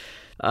so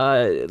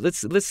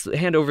let's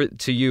hand over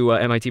to you,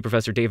 MIT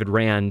professor David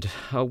Rand.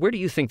 Where do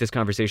you think this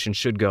conversation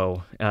should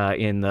go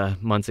in the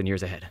months and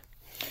years ahead?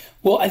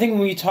 Well, I think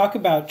when we talk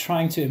about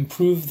trying to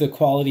improve the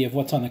quality of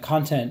what's on the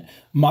content,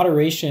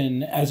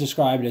 moderation, as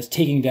described as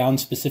taking down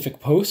specific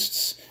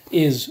posts,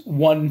 is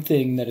one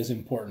thing that is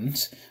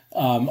important.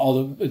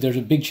 Although there's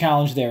a big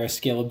challenge there is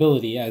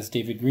scalability, as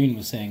David Green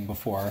was saying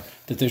before,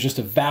 that there's just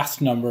a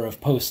vast number of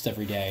posts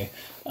every day.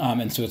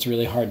 And so it's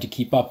really hard to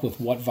keep up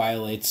with what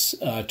violates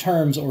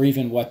terms or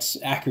even what's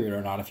accurate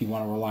or not if you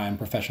want to rely on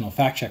professional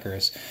fact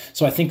checkers.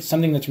 So I think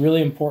something that's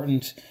really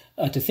important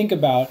to think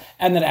about,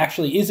 and that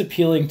actually is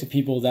appealing to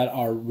people that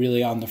are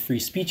really on the free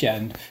speech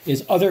end,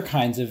 is other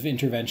kinds of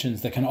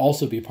interventions that can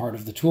also be part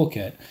of the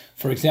toolkit.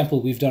 For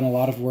example, we've done a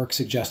lot of work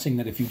suggesting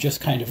that if you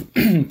just kind of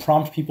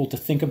prompt people to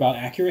think about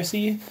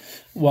accuracy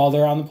while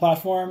they're on the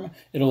platform,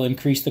 it'll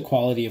increase the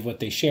quality of what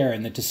they share,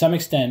 and that to some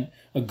extent,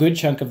 a good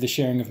chunk of the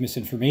sharing of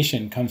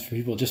misinformation comes from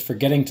people just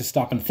forgetting to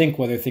stop and think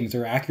whether things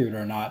are accurate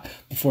or not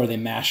before they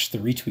mash the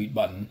retweet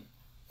button.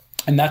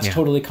 And that's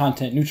totally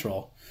content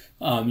neutral.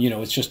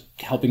 It's just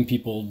helping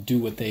people do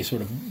what they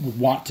sort of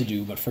want to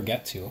do but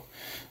forget to.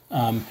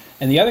 And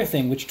the other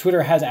thing, which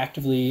Twitter has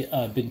actively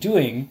been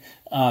doing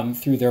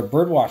through their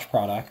Birdwatch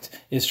product,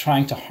 is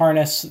trying to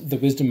harness the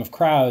wisdom of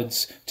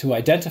crowds to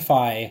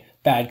identify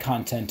bad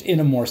content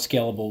in a more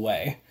scalable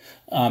way.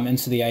 And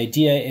so the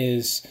idea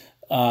is,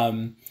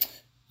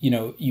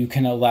 you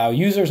can allow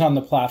users on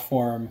the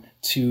platform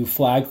to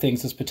flag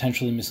things as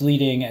potentially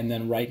misleading and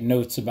then write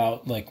notes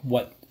about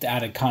what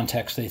added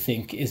context they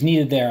think is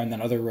needed there, and then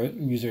other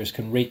users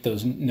can rate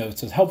those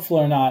notes as helpful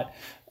or not.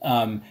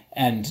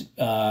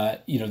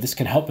 This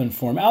can help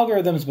inform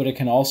algorithms, but it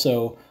can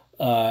also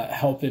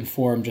help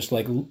inform just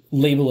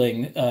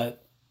labeling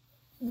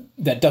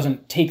that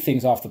doesn't take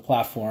things off the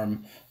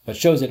platform, but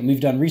shows it. And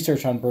we've done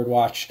research on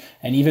Birdwatch,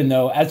 and even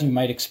though, as you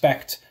might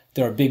expect,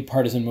 there are big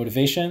partisan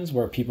motivations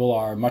where people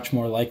are much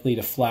more likely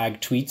to flag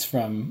tweets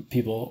from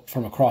people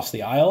from across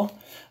the aisle,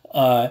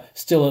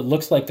 still it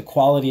looks like the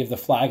quality of the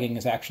flagging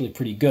is actually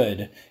pretty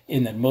good,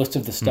 in that most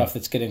of the stuff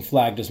that's getting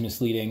flagged as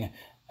misleading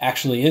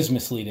actually is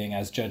misleading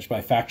as judged by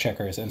fact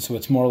checkers. And so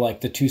it's more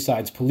like the two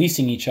sides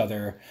policing each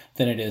other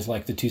than it is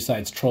like the two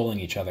sides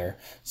trolling each other.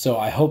 So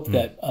I hope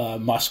that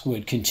Musk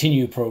would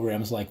continue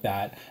programs like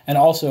that. And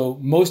also,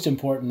 most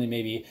importantly,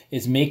 maybe,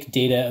 is make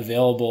data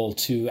available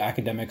to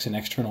academics and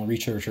external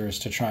researchers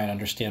to try and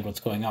understand what's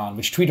going on,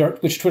 which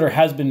Twitter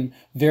has been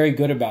very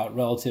good about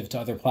relative to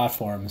other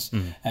platforms,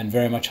 and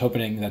very much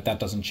hoping that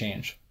doesn't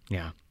change.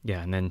 Yeah.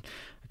 And then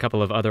a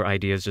couple of other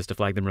ideas, just to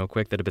flag them real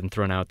quick, that have been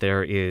thrown out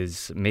there,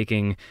 is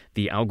making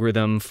the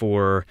algorithm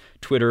for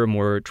Twitter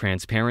more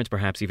transparent,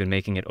 perhaps even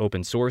making it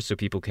open source so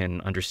people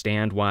can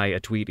understand why a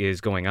tweet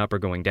is going up or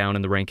going down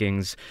in the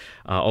rankings.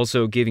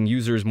 Also giving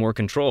users more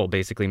control,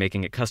 basically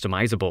making it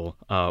customizable,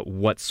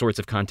 what sorts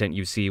of content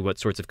you see, what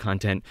sorts of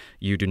content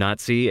you do not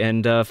see.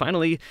 And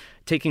finally,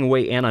 taking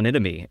away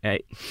anonymity,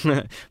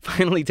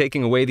 finally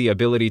taking away the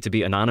ability to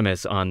be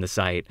anonymous on the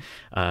site,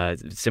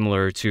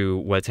 similar to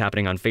what's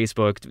happening on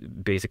Facebook,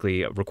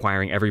 basically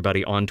requiring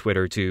everybody on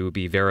Twitter to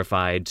be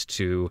verified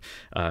to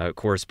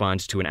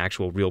correspond to an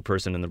actual real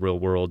person in the real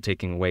world,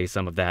 taking away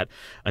some of that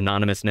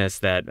anonymousness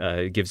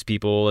that gives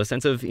people a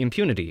sense of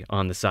impunity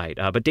on the site.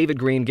 But David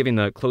Green, giving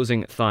the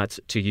closing thoughts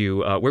to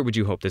you, where would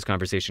you hope this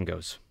conversation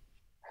goes?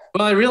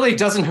 Well, I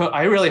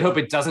really hope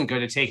it doesn't go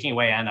to taking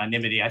away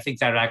anonymity. I think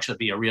that would actually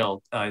be a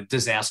real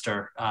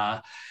disaster.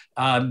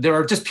 There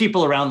are just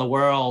people around the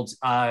world,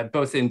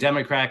 both in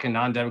Democratic and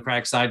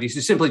non-Democratic societies,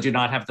 who simply do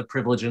not have the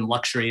privilege and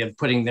luxury of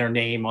putting their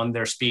name on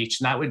their speech,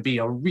 and that would be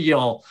a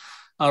real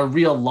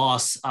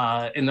loss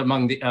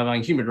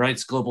among human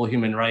rights, global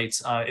human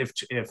rights,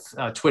 if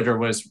Twitter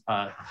was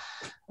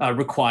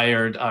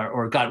required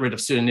or got rid of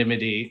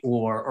pseudonymity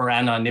or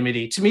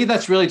anonymity. To me,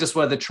 that's really just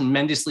one of the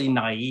tremendously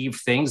naive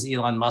things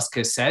Elon Musk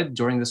has said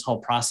during this whole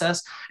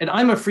process. And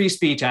I'm a free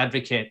speech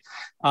advocate,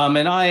 but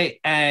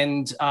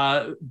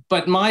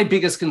my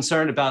biggest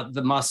concern about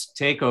the Musk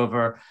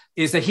takeover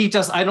is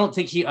that I don't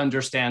think he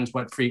understands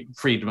what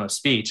freedom of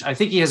speech. I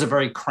think he has a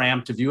very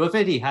cramped view of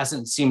it. He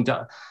hasn't seemed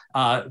to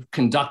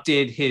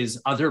conducted his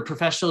other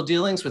professional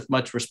dealings with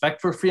much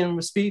respect for freedom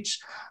of speech.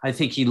 I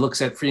think he looks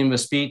at freedom of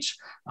speech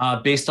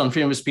based on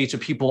freedom of speech of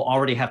people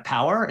already have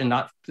power, and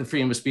not the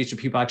freedom of speech of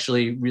people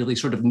actually really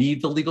sort of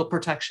need the legal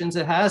protections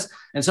it has.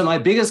 And so my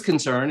biggest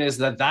concern is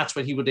that that's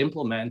what he would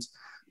implement.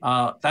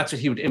 That's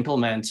what he would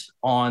implement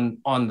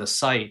on the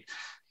site.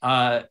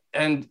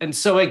 And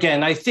so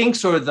again, I think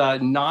sort of the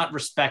not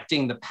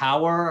respecting the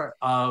power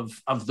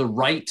of the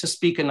right to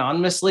speak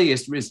anonymously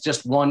is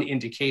just one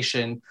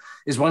indication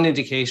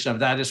of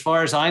that. As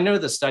far as I know,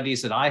 the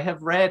studies that I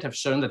have read have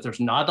shown that there's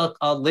not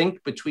a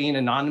link between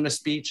anonymous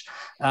speech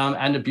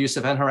and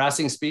abusive and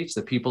harassing speech,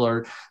 that people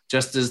are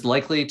just as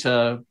likely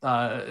to,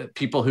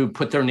 people who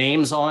put their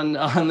names on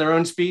their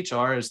own speech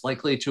are as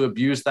likely to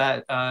abuse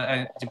that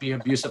and to be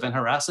abusive and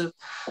harassing.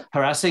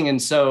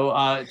 And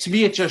so to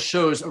me, it just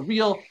shows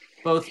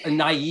both a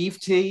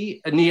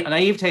naivete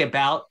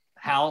about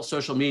how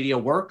social media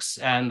works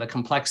and the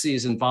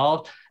complexities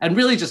involved, and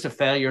really just a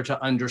failure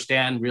to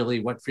understand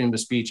really what freedom of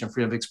speech and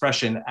freedom of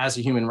expression as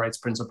a human rights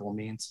principle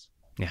means.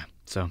 Yeah.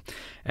 So,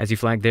 as you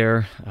flagged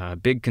there,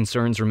 big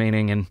concerns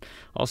remaining and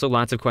also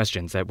lots of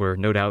questions that we're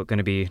no doubt going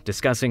to be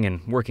discussing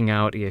and working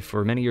out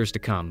for many years to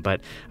come.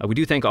 But we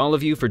do thank all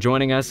of you for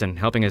joining us and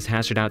helping us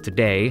hash it out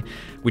today.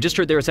 We just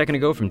heard there a second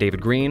ago from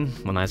David Green.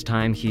 One last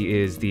time, he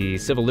is the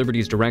Civil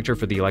Liberties Director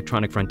for the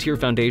Electronic Frontier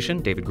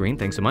Foundation. David Green,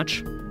 thanks so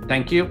much.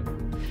 Thank you.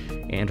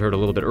 And heard a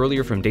little bit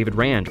earlier from David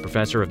Rand,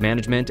 Professor of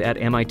Management at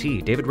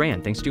MIT. David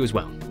Rand, thanks to you as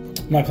well.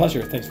 My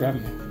pleasure. Thanks for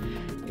having me.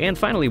 And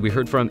finally, we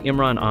heard from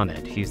Imran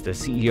Ahmed. He's the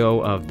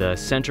CEO of the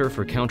Center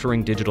for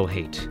Countering Digital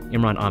Hate.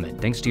 Imran Ahmed,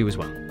 thanks to you as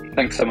well.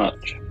 Thanks so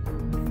much.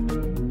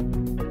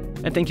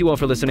 And thank you all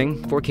for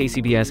listening. For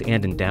KCBS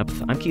and In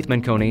Depth, I'm Keith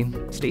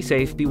Menconi. Stay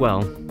safe, be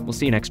well. We'll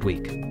see you next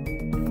week.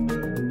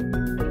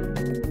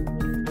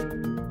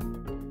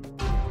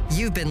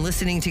 You've been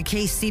listening to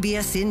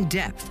KCBS In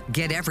Depth.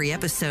 Get every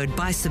episode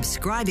by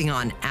subscribing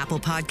on Apple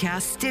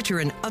Podcasts, Stitcher,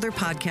 and other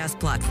podcast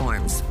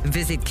platforms.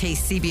 Visit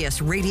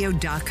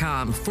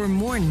kcbsradio.com for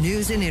more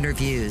news and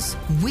interviews.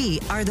 We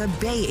are the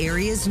Bay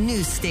Area's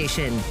news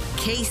station,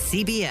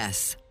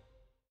 KCBS.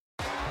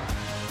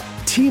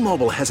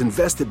 T-Mobile has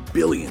invested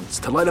billions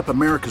to light up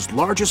America's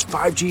largest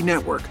 5G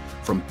network,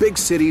 from big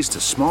cities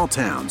to small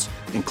towns,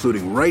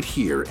 including right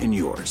here in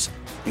yours.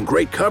 And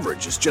great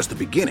coverage is just the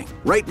beginning.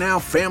 Right now,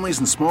 families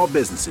and small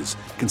businesses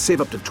can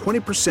save up to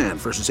 20%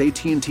 versus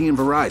AT&T and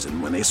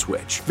Verizon when they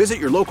switch. Visit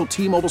your local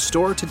T-Mobile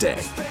store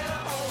today.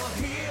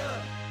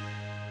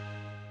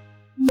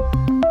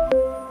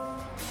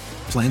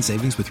 Plan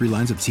savings with 3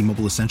 lines of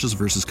T-Mobile Essentials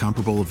versus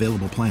comparable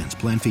available plans.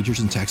 Plan features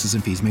and taxes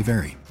and fees may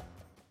vary.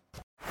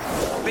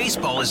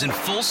 Baseball is in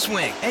full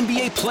swing.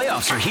 NBA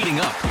playoffs are heating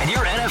up, and your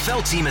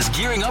NFL team is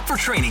gearing up for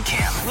training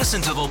camp.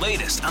 Listen to the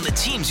latest on the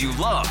teams you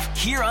love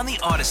here on the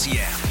Odyssey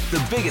app.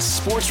 The biggest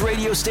sports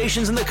radio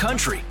stations in the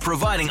country,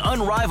 providing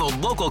unrivaled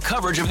local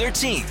coverage of their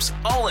teams,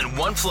 all in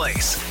one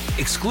place.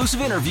 Exclusive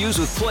interviews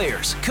with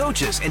players,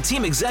 coaches, and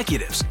team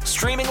executives,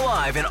 streaming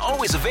live and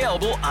always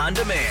available on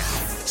demand.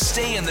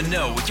 Stay in the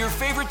know with your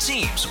favorite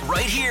teams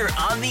right here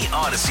on the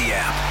Odyssey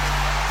app.